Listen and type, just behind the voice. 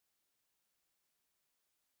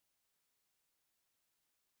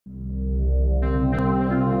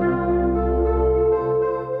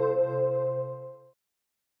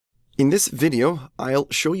In this video, I'll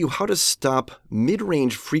show you how to stop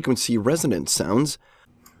mid-range frequency resonant sounds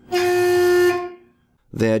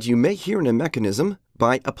that you may hear in a mechanism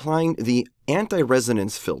by applying the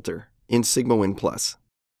anti-resonance filter in SigmaWin Plus.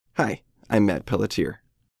 Hi, I'm Matt Pelletier.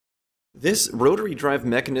 This rotary drive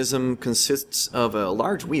mechanism consists of a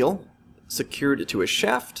large wheel secured to a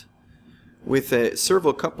shaft with a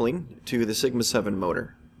servo coupling to the Sigma 7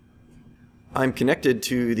 motor. I'm connected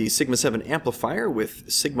to the Sigma 7 amplifier with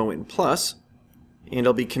SigmaWin Plus, and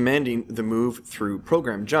I'll be commanding the move through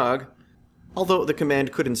program jog, although the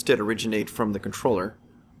command could instead originate from the controller.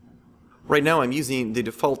 Right now I'm using the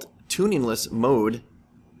default tuningless mode,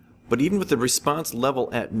 but even with the response level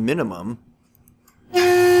at minimum,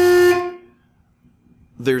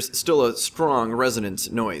 there's still a strong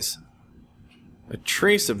resonance noise. A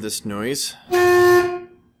trace of this noise,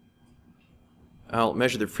 I'll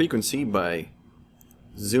measure the frequency by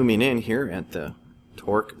zooming in here at the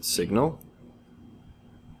torque signal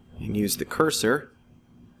and use the cursor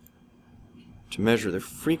to measure the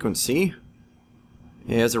frequency.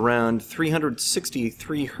 It has around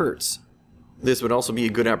 363 Hertz. This would also be a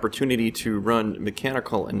good opportunity to run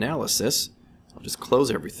mechanical analysis. I'll just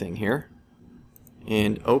close everything here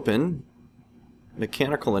and open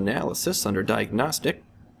mechanical analysis under diagnostic.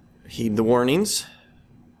 Heed the warnings.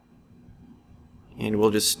 And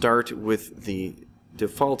we'll just start with the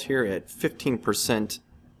default here at 15%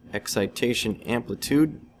 excitation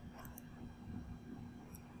amplitude.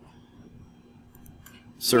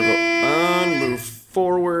 Servo on, move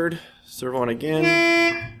forward, servo on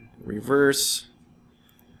again, reverse.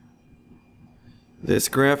 This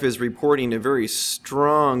graph is reporting a very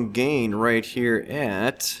strong gain right here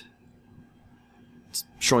at, it's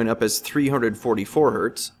showing up as 344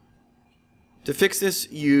 Hertz. To fix this,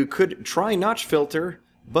 you could try notch filter,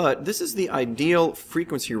 but this is the ideal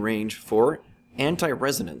frequency range for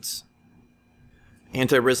anti-resonance.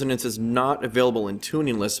 Anti-resonance is not available in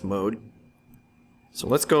tuningless mode. So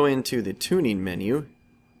let's go into the tuning menu,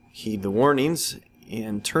 heed the warnings,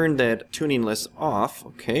 and turn that tuningless off,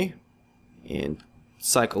 okay? And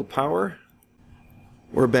cycle power.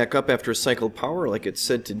 We're back up after cycle power like it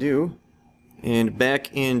said to do. And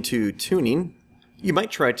back into tuning. You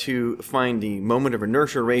might try to find the moment of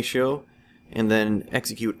inertia ratio and then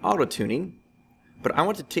execute auto-tuning, but I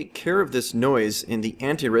want to take care of this noise in the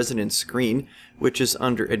anti-resonance screen, which is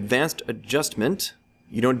under advanced adjustment.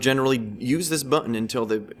 You don't generally use this button until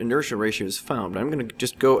the inertia ratio is found, but I'm going to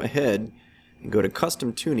just go ahead and go to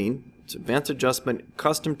custom tuning. It's advanced adjustment,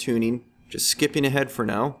 custom tuning, just skipping ahead for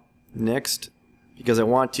now. Next, because I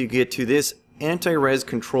want to get to this anti-res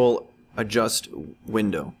control adjust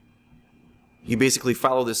window. You basically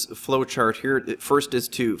follow this flow chart here. First is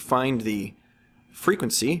to find the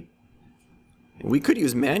frequency. We could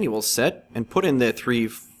use manual set and put in the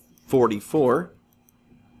 344,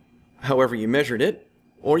 however you measured it,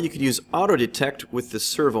 or you could use auto detect with the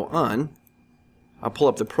servo on. I'll pull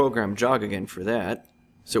up the program jog again for that.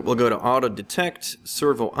 So we'll go to auto detect,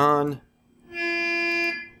 servo on,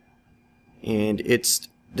 and it's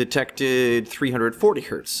detected 340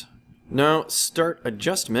 Hertz. Now start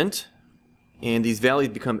adjustment. And these values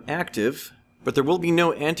become active, but there will be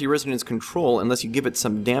no anti-resonance control unless you give it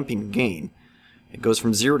some damping gain. It goes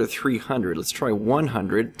from 0 to 300. Let's try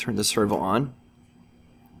 100, turn the servo on.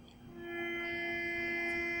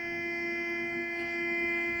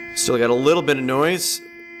 Still got a little bit of noise,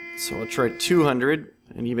 so I'll try 200,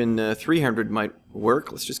 and even 300 might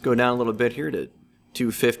work. Let's just go down a little bit here to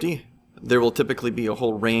 250. There will typically be a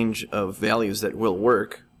whole range of values that will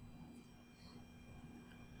work.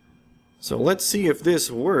 So let's see if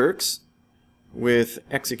this works with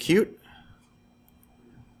execute.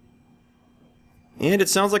 And it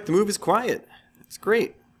sounds like the move is quiet. It's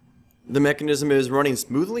great. The mechanism is running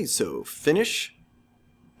smoothly, so finish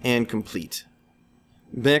and complete.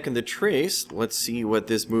 Back in the trace, let's see what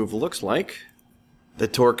this move looks like. The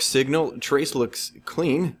torque signal trace looks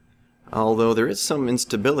clean, although there is some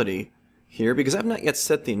instability here because I've not yet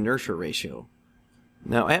set the inertia ratio.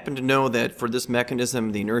 Now, I happen to know that for this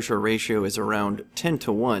mechanism, the inertia ratio is around 10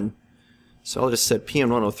 to 1. So I'll just set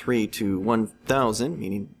PM103 to 1000,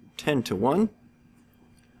 meaning 10 to 1.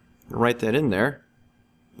 Write that in there.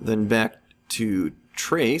 Then back to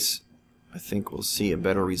trace. I think we'll see a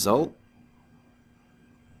better result.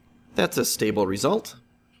 That's a stable result.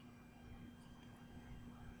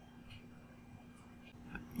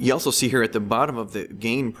 You also see here at the bottom of the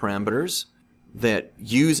gain parameters that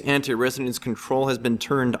use anti-resonance control has been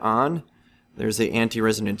turned on. There's the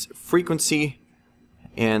anti-resonance frequency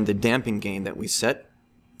and the damping gain that we set.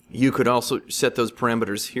 You could also set those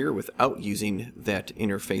parameters here without using that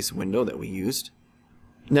interface window that we used.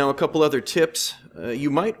 Now, a couple other tips. You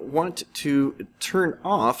might want to turn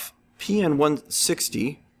off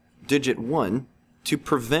PN160 digit 1 to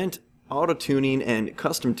prevent auto-tuning and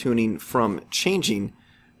custom tuning from changing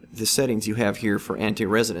the settings you have here for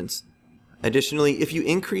anti-resonance. Additionally, if you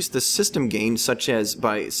increase the system gain, such as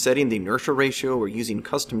by setting the inertia ratio or using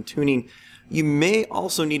custom tuning, you may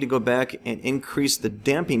also need to go back and increase the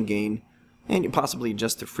damping gain and possibly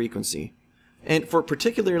adjust the frequency. And for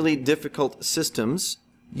particularly difficult systems,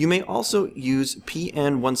 you may also use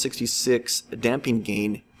PN166 damping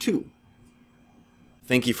gain 2.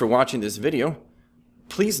 Thank you for watching this video.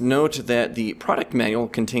 Please note that the product manual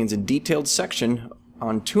contains a detailed section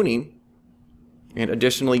on tuning, and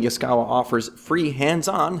additionally Yaskawa offers free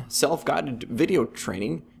hands-on self-guided video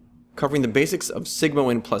training covering the basics of Sigma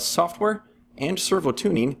Win Plus software and servo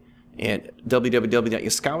tuning at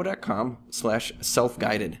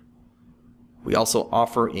www.yaskawa.com/self-guided. We also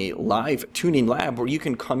offer a live tuning lab where you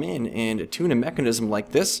can come in and tune a mechanism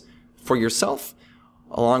like this for yourself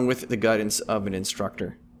along with the guidance of an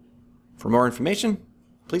instructor. For more information,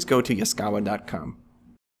 please go to yaskawa.com.